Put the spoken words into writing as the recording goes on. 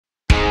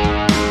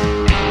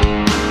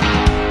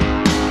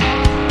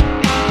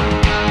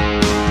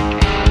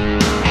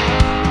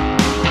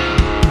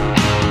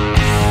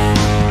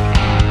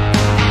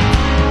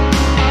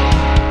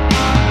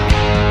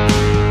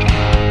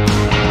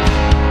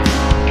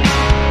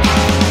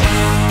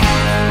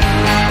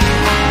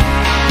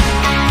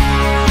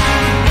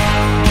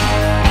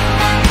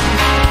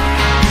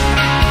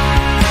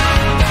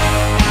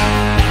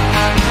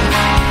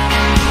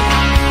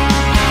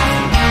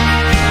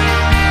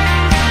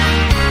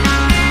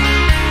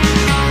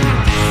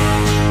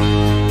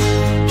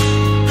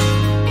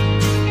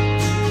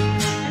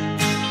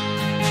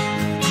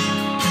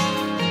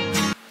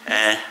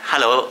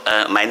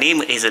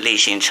name is Li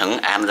Xincheng.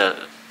 I'm the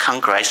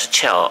Congress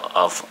Chair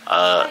of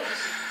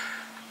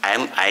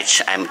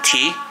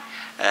MHMT.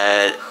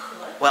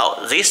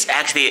 Well, this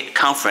actually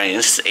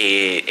conference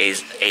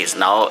is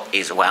now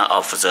one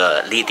of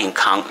the leading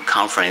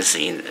conference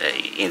in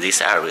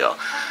this area.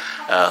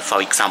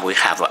 For example, we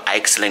have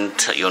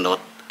excellent,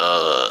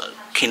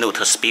 keynote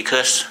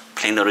speakers,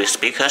 plenary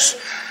speakers,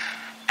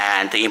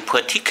 and in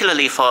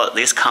particularly for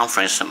this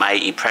conference, my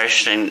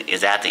impression is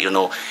that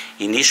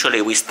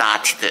initially we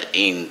started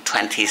in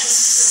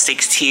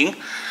 2016,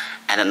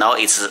 and now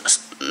it's a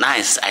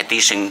ninth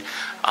edition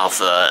of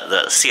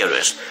the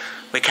series.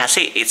 We can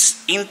see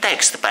it's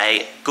indexed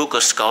by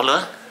Google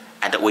Scholar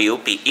and will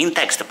be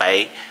indexed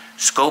by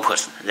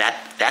Scopus.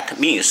 That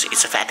means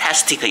it's a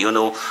fantastic,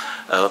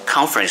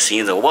 conference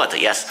in the world.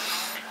 Yes.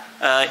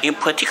 In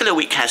particular,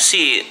 we can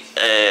see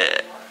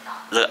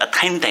the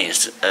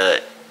attendance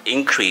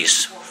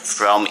increase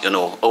from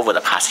over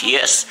the past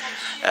years.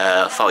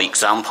 For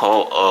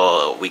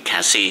example, we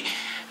can see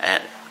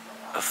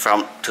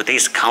from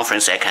today's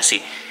conference, I can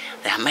see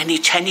there are many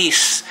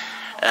Chinese.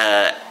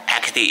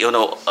 Actually,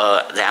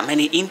 there are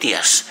many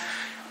Indians,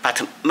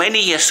 but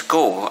many years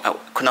ago, I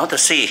could not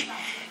see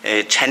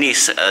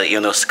Chinese,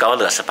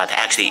 scholars. But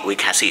actually, we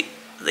can see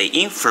the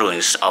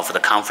influence of the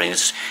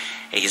conference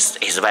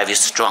is very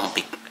strong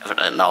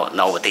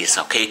nowadays.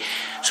 Okay,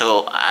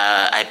 so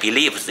I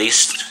believe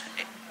this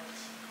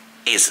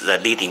is the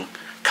leading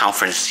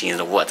conference in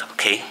the world.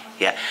 Okay,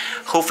 yeah.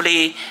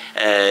 Hopefully,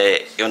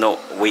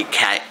 we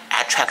can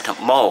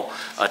attract more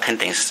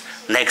attendance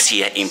next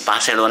year in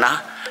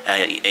Barcelona.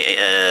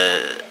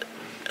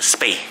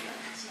 Spain.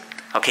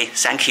 Okay,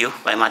 thank you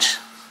very much.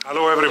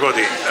 Hello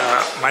everybody,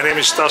 my name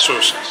is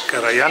Tasos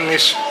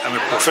Karayannis. I'm a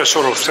professor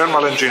of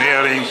thermal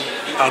engineering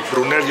at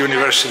Brunel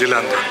University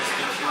London.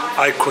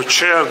 I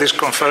co-chair this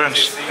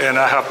conference and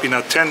I have been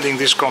attending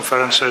these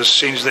conferences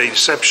since the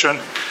inception.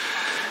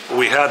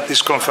 We had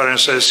these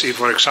conferences,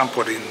 for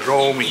example, in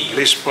Rome, in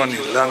Lisbon,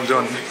 in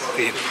London,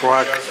 in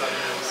Prague.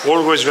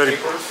 Always very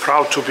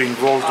proud to be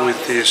involved with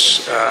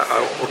this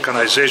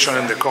organization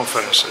and the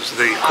conferences.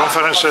 The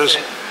conferences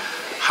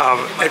have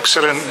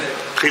excellent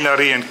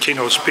plenary and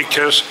keynote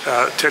speakers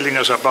telling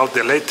us about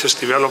the latest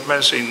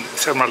developments in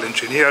thermal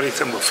engineering,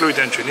 thermal fluid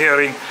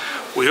engineering.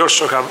 We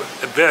also have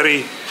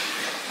very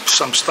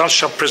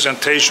substantial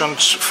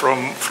presentations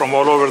from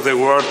all over the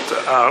world,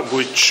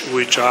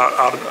 which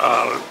are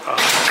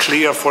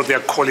clear for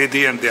their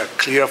quality and they are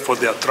clear for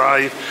their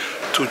drive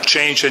to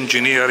change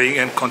engineering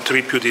and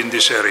contribute in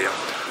this area.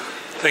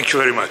 Thank you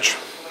very much.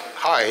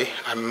 Hi,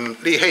 I'm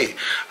Li Hei.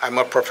 I'm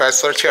a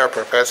chair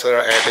professor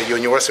at the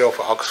University of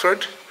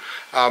Oxford.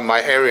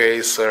 My area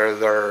is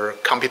the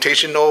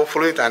computational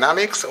fluid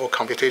dynamics or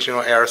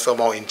computational air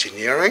thermal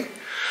engineering.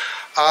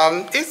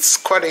 It's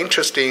quite an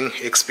interesting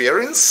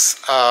experience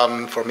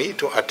for me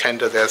to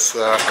attend this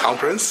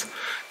conference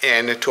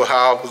and to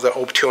have the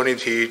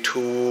opportunity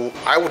to,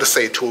 I would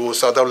say, to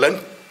sort of learn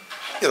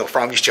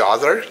from each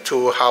other,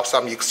 to have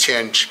some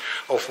exchange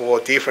of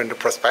different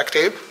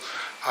perspective,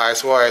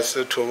 as well as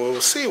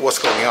to see what's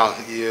going on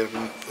in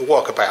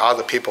work by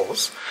other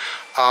peoples.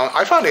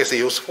 I find it's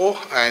useful,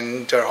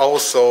 and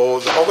also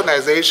the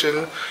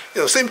organization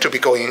seems to be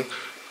going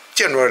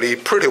generally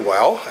pretty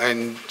well.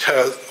 And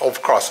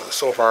of course,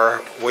 so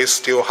far we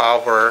still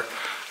have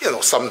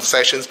some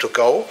sessions to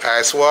go,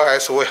 as well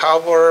as we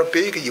have our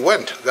big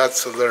event.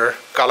 That's the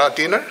gala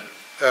dinner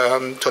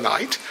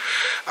tonight.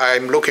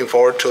 I'm looking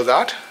forward to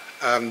that.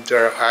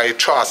 I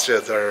trust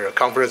the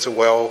conference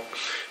will,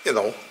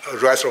 the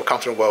rest of the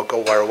conference will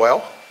go very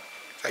well.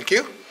 Thank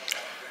you.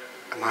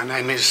 My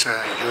name is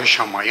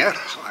Joosha Meyer.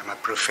 I'm a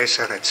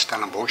professor at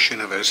Stellenbosch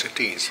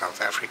University in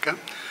South Africa.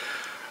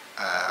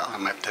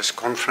 I'm at this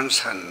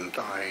conference and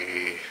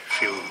I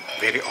feel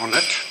very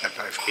honored that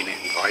I've been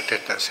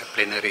invited as a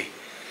plenary,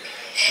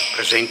 to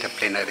present a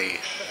plenary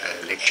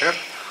lecture.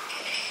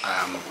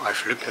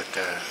 I've looked at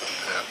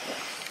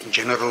in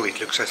general, it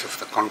looks as if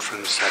the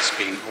conference has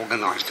been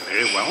organized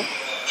very well.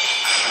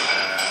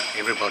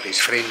 Everybody's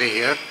friendly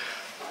here.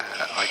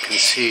 I can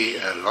see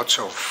lots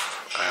of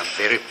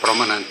very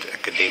prominent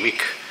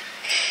academic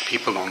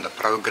people on the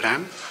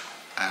program.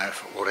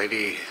 I've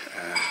already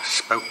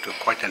spoke to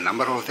quite a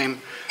number of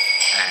them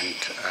and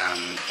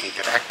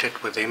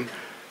interacted with them.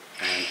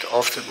 And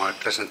after my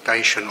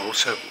presentation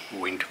also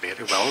went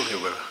very well. There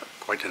were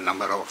quite a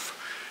number of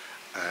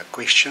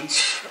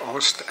questions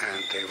asked,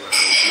 and there were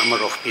a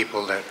number of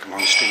people that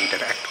wants to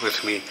interact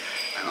with me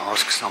and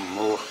ask some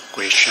more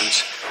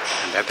questions,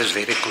 and that is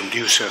very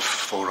conducive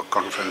for a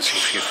conference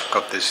if you've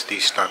got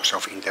these types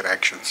of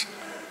interactions.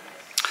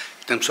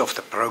 In terms of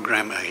the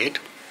program ahead,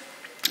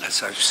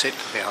 as I've said,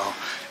 there are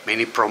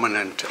many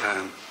prominent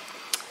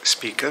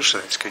speakers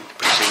that's going to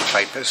present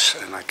papers,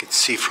 and I could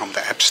see from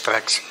the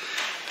abstracts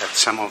that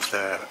some of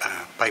the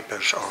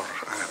papers are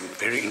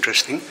very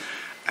interesting,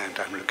 and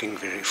I'm looking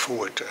very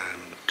forward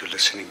to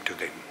listening to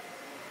them.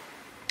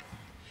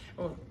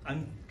 Well,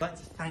 I'd like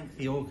to thank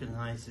the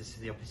organisers for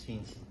the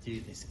opportunity to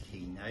do this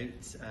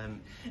keynote.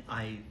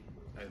 I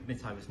I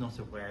admit I was not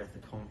aware of the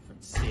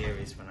conference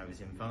series when I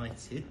was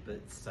invited,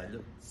 but I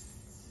looked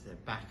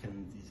back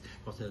and it's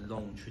got a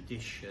long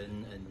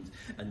tradition and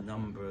a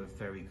number of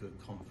very good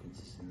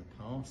conferences in the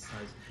past.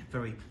 I was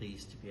very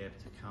pleased to be able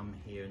to come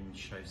here and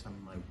show some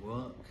of my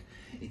work.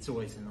 It's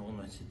always an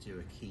honour to do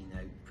a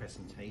keynote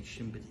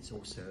presentation, but it's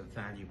also a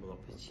valuable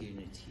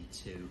opportunity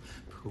to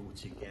pull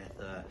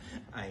together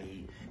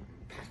a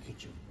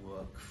package of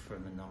work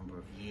from a number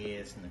of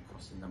years and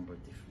across a number of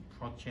different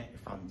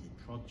funded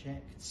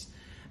projects.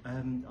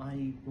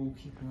 I will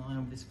keep an eye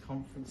on this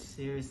conference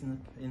series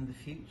in the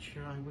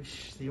future. I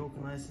wish the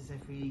organisers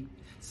every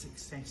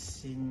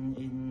success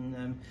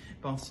in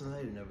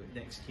Barcelona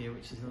next year,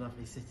 which is a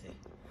lovely city.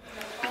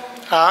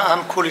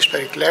 I'm Koulis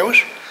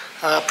Perikleous,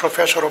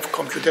 Professor of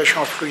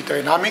Computational Fluid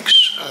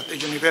Dynamics at the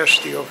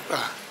University of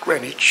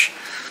Greenwich.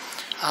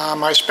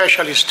 My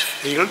specialist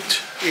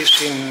field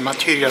is in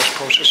materials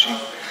processing,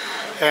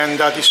 and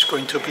that is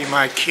going to be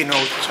my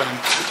keynote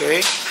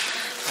today.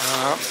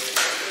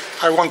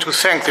 I want to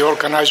thank the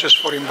organizers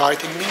for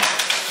inviting me,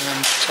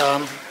 and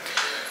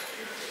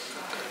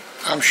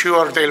I'm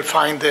sure they'll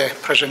find the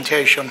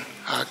presentation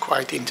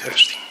quite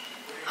interesting.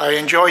 I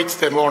enjoyed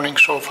the morning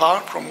so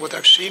far from what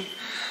I've seen,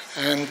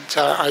 and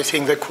I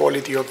think the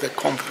quality of the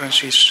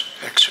conference is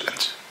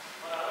excellent.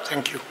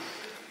 Thank you.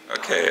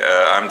 Okay,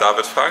 I'm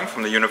David Frank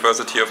from the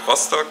University of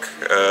Rostock.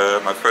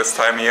 My first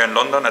time here in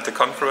London at the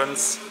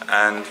conference,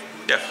 and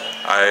yeah,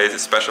 I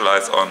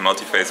specialize on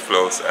multi-phase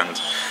flows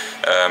and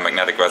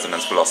magnetic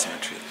resonance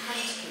velocimetry.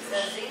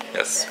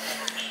 Yes.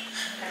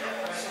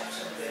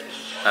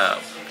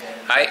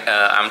 Hi,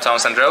 I'm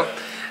Thomas Andrew.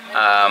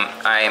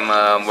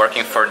 I'm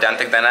working for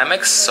Dantec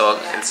Dynamics, so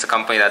it's a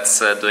company that's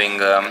doing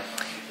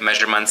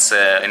measurements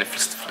in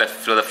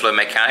fluid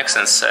mechanics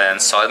and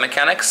solid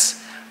mechanics.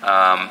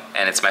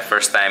 And it's my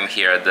first time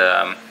here at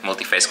the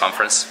multi-phase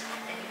conference.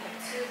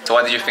 So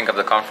what did you think of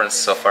the conference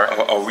so far?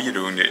 Are we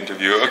doing the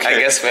interview? Okay. I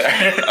guess we are.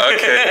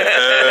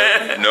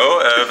 Okay.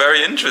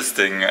 Very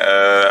interesting.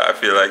 I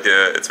feel like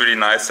it's really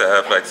nice to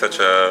have like such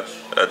a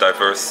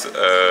diverse,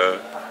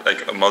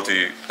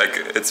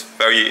 it's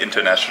very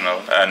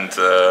international and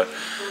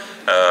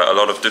a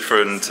lot of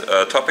different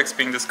topics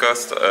being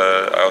discussed.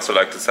 I also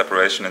like the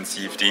separation in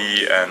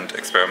CFD and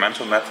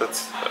experimental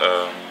methods.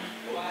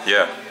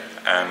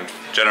 And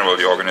generally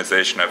the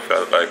organization I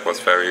felt like was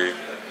very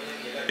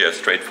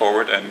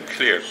straightforward and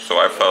clear. So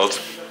I felt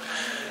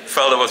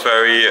it was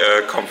very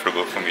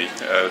comfortable for me.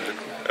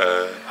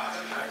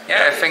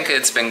 Yeah, I think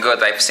it's been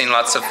good. I've seen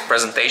lots of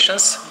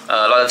presentations.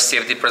 A lot of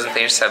CFD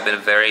presentations have been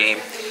very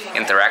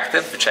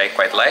interactive, which I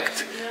quite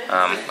liked.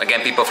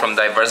 Again, people from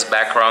diverse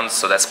backgrounds,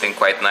 so that's been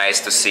quite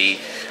nice to see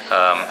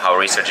how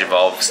research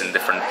evolves in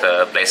different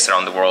places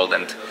around the world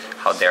and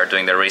how they're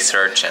doing their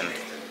research. And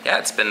yeah,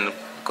 it's been a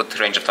good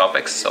range of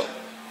topics. So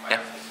yeah.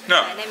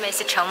 No. My name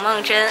is Cheng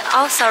Mengzhen.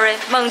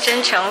 Meng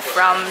Zhen Cheng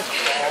from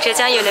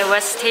Zhejiang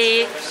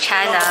University,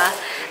 China.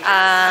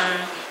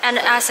 And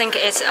I think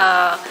it's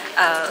a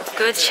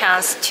good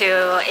chance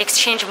to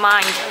exchange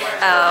mind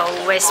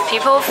with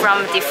people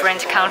from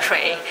different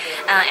countries.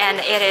 And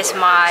it is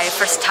my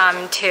first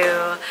time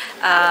to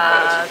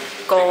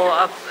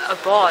go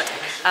abroad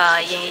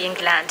in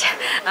England.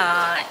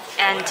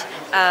 And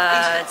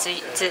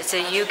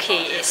the UK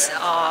is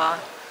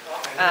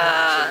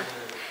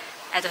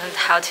I don't know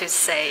how to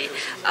say,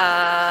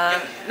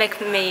 make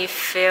me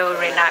feel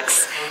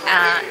relaxed.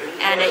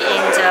 And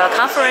in the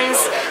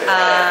conference,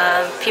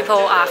 people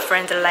are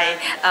friendly.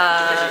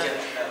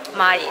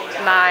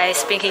 My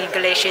speaking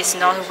English is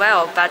not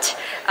well, but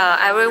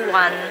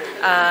everyone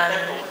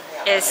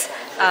is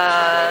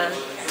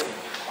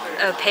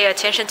pay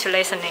attention to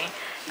listening.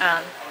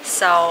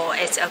 So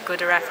it's a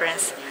good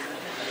reference.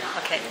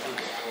 Okay.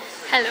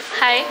 Hello,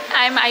 hi,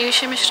 I'm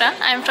Ayushi Mishra.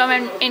 I'm from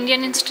an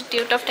Indian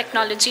Institute of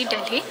Technology,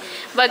 Delhi,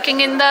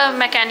 working in the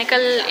Mechanical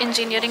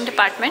Engineering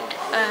department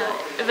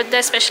with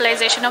the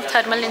specialization of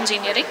Thermal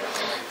Engineering.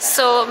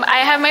 So I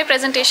have my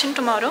presentation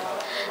tomorrow.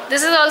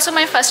 This is also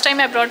my first time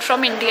abroad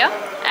from India,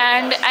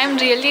 and I'm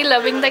really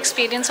loving the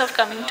experience of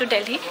coming to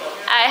Delhi.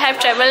 I have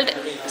traveled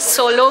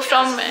solo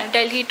from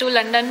Delhi to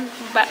London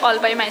all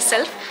by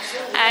myself,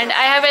 and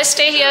I have a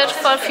stay here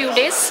for a few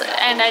days,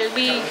 and I'll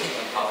be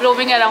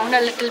roaming around a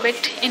little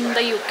bit in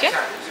the UK.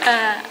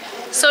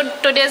 So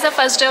today is the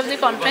first day of the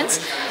conference,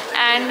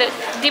 and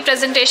the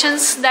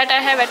presentations that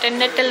I have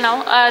attended till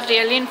now are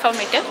really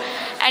informative,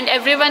 and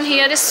everyone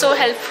here is so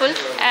helpful.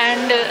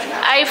 And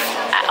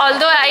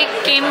although I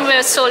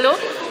came solo,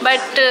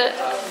 but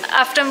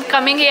after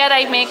coming here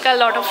I make a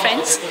lot of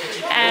friends,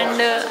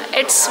 and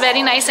it's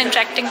very nice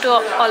interacting to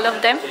all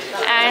of them.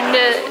 And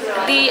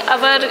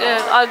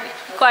our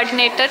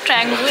coordinator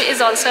Trangu is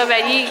also a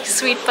very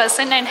sweet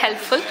person and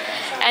helpful,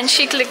 and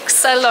she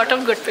clicks a lot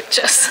of good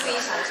pictures.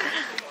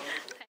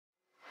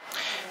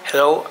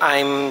 Hello,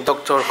 I'm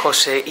Dr.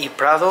 José I.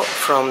 Prado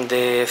from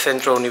the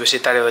Centro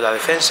Universitario de la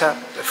Defensa,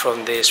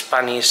 from the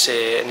Spanish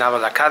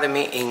Naval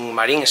Academy in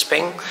Marín,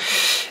 Spain.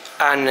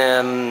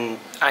 and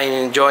I'm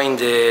enjoying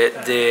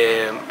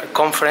the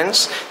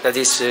conference that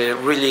is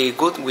really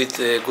good with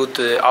good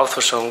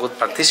authors and good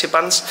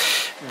participants.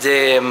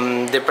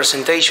 The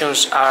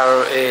presentations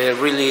are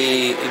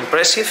really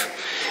impressive,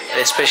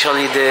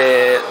 especially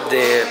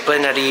the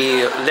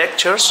plenary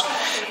lectures,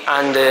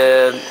 and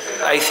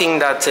I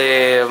think that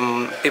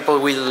people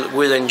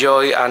will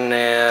enjoy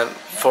and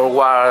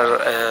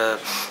forward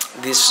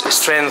this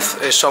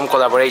strength some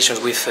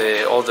collaborations with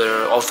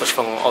other authors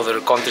from other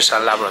countries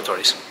and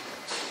laboratories.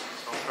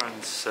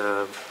 Conference,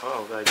 I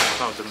don't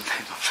know the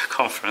name of the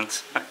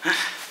conference.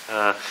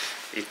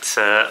 It's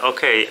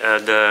okay.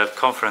 The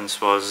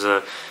conference was,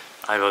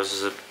 I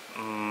was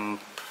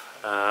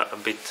a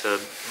bit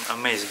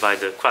amazed by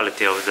the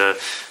quality of the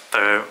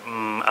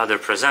other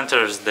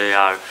presenters. They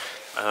are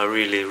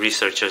really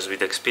researchers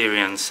with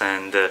experience,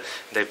 and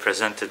they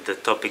presented the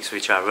topics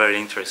which are very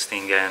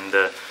interesting, and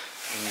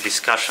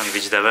discussion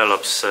which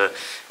develops.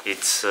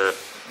 It's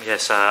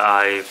yes,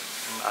 I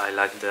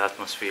like the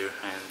atmosphere,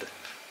 and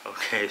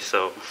okay,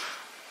 so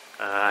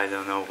I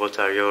don't know, what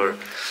are your...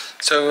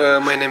 So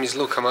my name is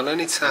Luka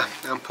Malanica.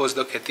 I'm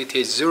postdoc at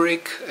ETH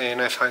Zurich,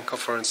 and I find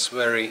conference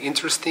very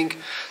interesting.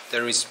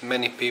 There is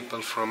many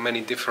people from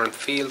many different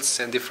fields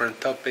and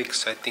different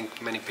topics. I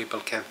think many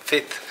people can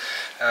fit.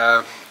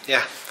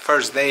 Yeah,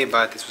 first day,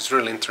 but it was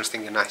really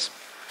interesting and nice.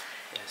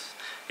 Yes,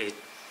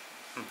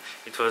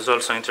 it was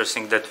also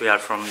interesting that we are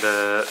from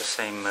the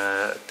same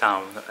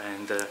town,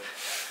 and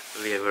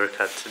we work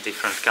at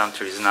different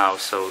countries now,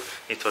 so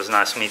it was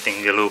nice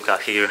meeting Luka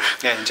here.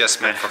 Yeah,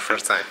 just met for the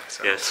first time.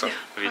 So, yes,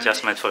 we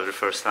just met for the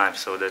first time,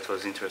 so that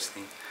was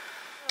interesting.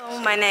 Hello,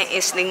 my name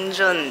is Lin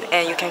Zheng,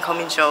 and you can call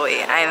me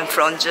Joey. I am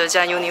from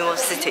Zhejiang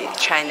University,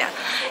 China,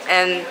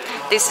 and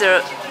this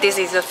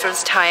is the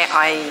first time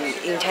I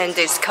attend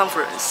this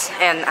conference,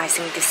 and I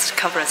think this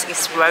conference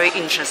is very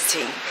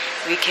interesting.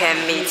 We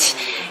can meet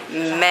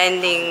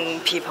many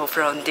people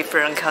from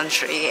different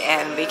countries,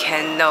 and we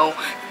can know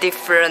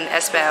different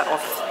aspects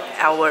of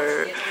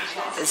our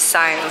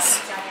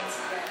science.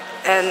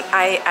 And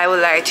I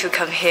would like to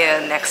come here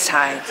next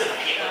time.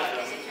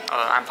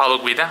 I'm Paulo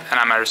Guida, and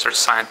I'm a research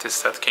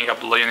scientist at King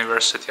Abdullah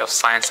University of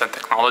Science and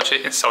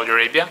Technology in Saudi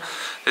Arabia.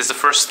 This is the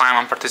first time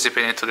I'm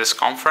participating to this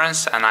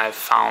conference, and I've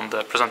found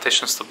the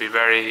presentations to be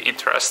very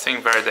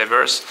interesting, very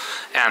diverse,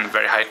 and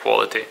very high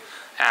quality.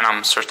 And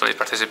I'm certainly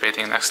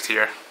participating next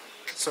year.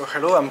 So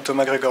hello, I'm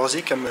Thomas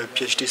Gregorzik. I'm a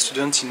PhD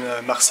student in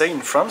Marseille,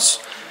 in France.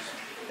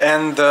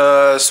 And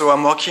so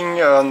I'm working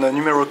on a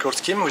numerical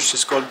scheme which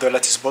is called the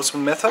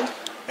lattice-Boltzmann method,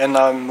 and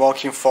I'm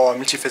working for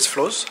multi-phase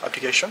flows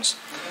applications.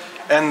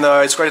 And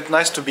it's quite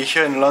nice to be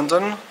here in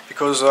London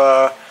because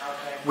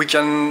we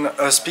can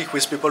speak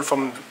with people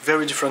from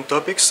very different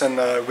topics and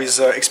with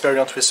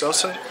experienced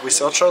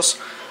researchers.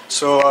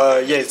 So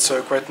yeah, it's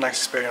a quite nice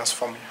experience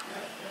for me.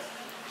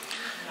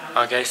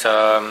 Okay, so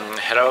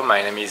hello,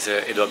 my name is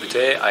Edouard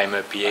Butet. I'm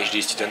a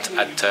PhD student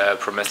at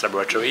Promes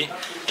Laboratory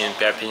in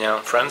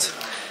Perpignan, France,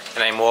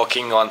 and I'm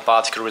working on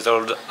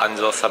particle-resolved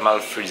endothermal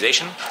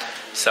fluidization.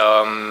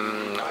 So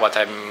what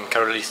I'm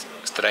currently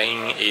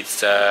studying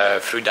is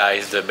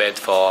fluidized bed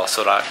for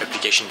solar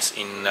applications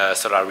in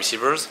solar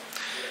receivers,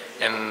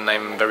 and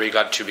I'm very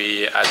glad to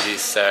be at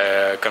this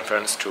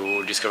conference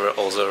to discover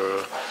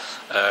other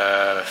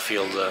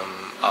field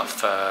of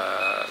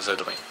the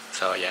domain.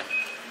 So yeah,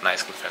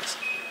 nice conference.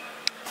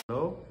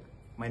 Hello,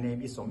 my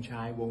name is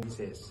Somchai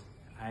Wongvises.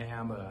 I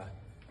am a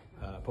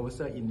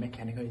professor in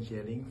mechanical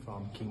engineering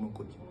from King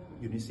Mongkut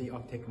University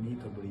of Technique,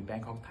 Thonburi,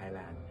 Bangkok,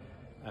 Thailand.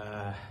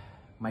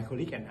 My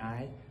colleague and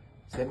I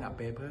sent a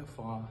paper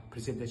for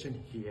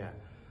presentation here,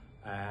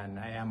 and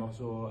I am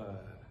also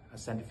a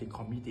scientific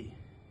committee.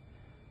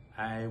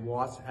 I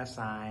was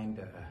assigned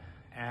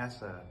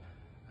as a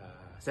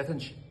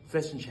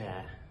session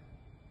chair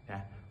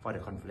for the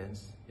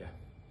conference.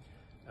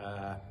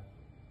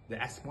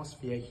 The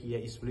atmosphere here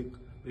is very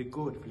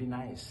good, very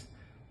nice,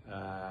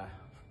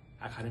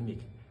 academic,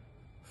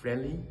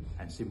 friendly,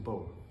 and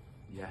simple.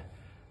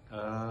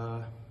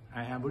 I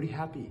am very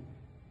happy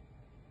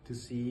to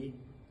see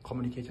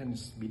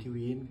communications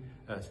between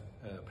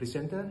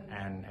presenter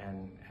and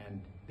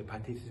the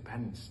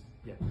participants.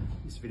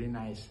 It's very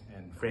nice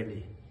and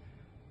friendly.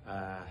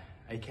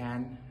 I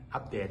can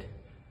update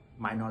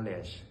my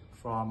knowledge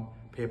from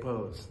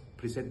papers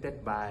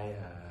presented by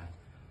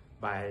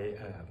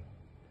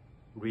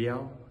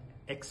real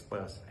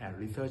experts and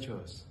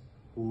researchers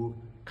who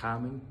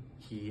come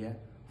here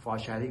for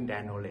sharing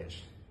their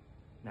knowledge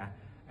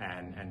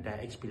and their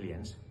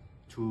experience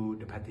to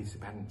the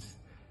participants.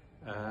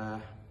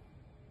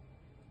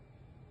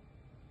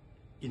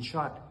 In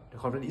short, the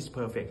conference is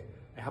perfect.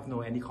 I have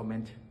no any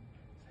comment.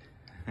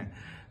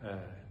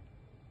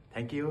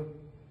 Thank you.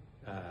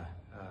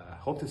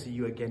 Hope to see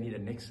you again in the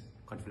next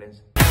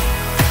conference.